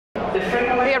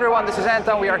Hey everyone, this is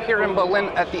Anton. We are here in Berlin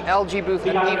at the LG booth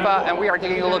at IFA, and we are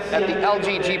taking a look at the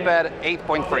LG G-Pad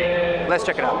 8.3. Let's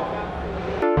check it out.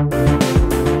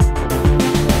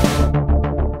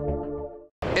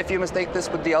 If you mistake this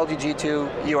with the LG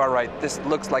G2, you are right. This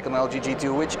looks like an LG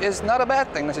G2, which is not a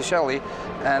bad thing necessarily.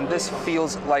 And this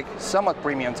feels like somewhat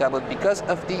premium tablet because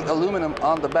of the aluminum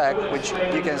on the back, which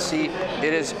you can see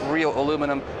it is real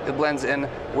aluminum. It blends in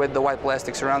with the white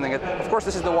plastic surrounding it. Of course,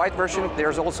 this is the white version.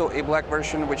 There's also a black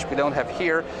version, which we don't have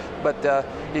here, but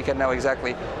you can know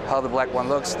exactly how the black one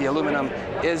looks. The aluminum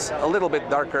is a little bit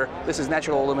darker. This is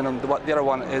natural aluminum. The other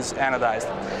one is anodized.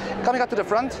 Coming up to the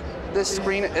front, this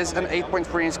screen is an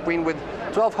 8.3-inch screen with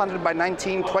 1200 by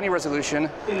 1920 resolution.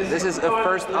 This is a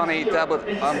first on a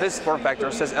tablet on this form factor,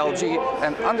 says LG,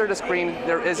 and under the screen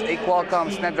there is a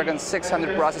Qualcomm Snapdragon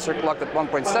 600 processor clocked at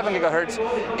 1.7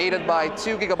 GHz, aided by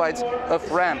 2 GB of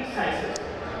RAM.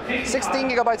 16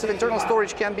 GB of internal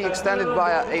storage can be extended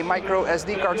via a micro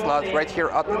SD card slot right here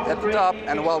at the top.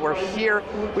 And while we're here,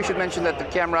 we should mention that the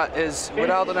camera is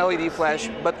without an LED flash,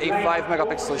 but a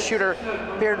 5-megapixel shooter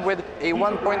paired with a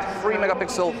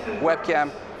 1.3-megapixel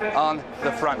webcam on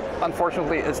the front.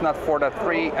 Unfortunately, it's not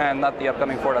 4.3 and not the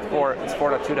upcoming 4.4. It's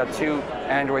 4.2.2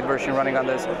 Android version running on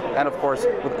this, and of course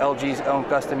with LG's own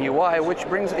custom UI, which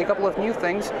brings a couple of new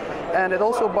things, and it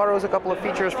also borrows a couple of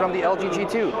features from the LG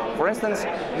G2. For instance,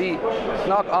 the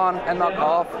knock on and knock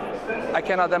off. I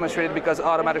cannot demonstrate it because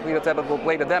automatically the tablet will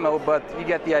play the demo, but you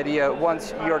get the idea.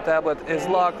 Once your tablet is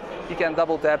locked, you can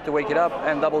double tap to wake it up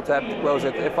and double tap to close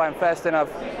it. If I'm fast enough,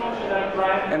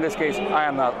 in this case I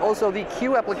am not. Also, the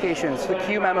Q applications, the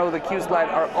Q Memo, the Q Slide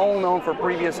are all known for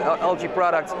previous LG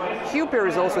products. Q Pair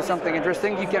is also something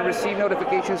interesting. You can receive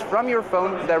notifications from your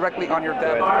phone directly on your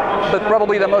tablet. But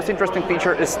probably the most interesting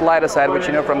feature is Slide Aside, which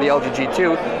you know from the LG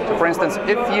G2. So for instance,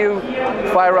 if you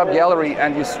fire up Gallery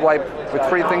and you swipe with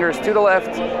 3 fingers to the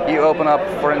left, you open up,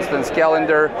 for instance,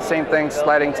 Calendar, same thing,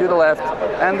 sliding to the left,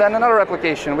 and then another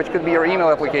application, which could be your email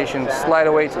application, slide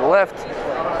away to the left,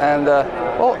 and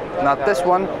well, not this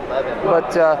one,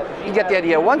 but you get the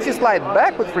idea. Once you slide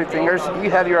back with 3 fingers, you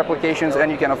have your applications,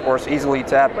 and you can of course easily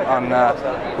tap on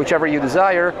whichever you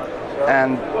desire.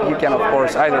 And you can of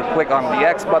course either click on the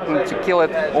X button to kill it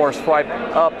or swipe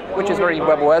up, which is very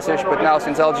WebOS-ish, but now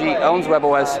since LG owns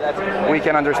WebOS, we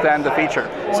can understand the feature.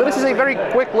 So this is a very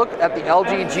quick look at the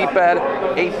LG G-Pad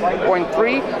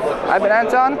 8.3. I've been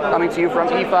Anton, coming to you from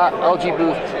IFA LG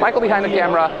booth. Michael behind the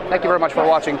camera. Thank you very much for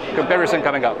watching. Comparison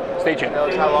coming up. Stay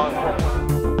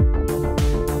tuned.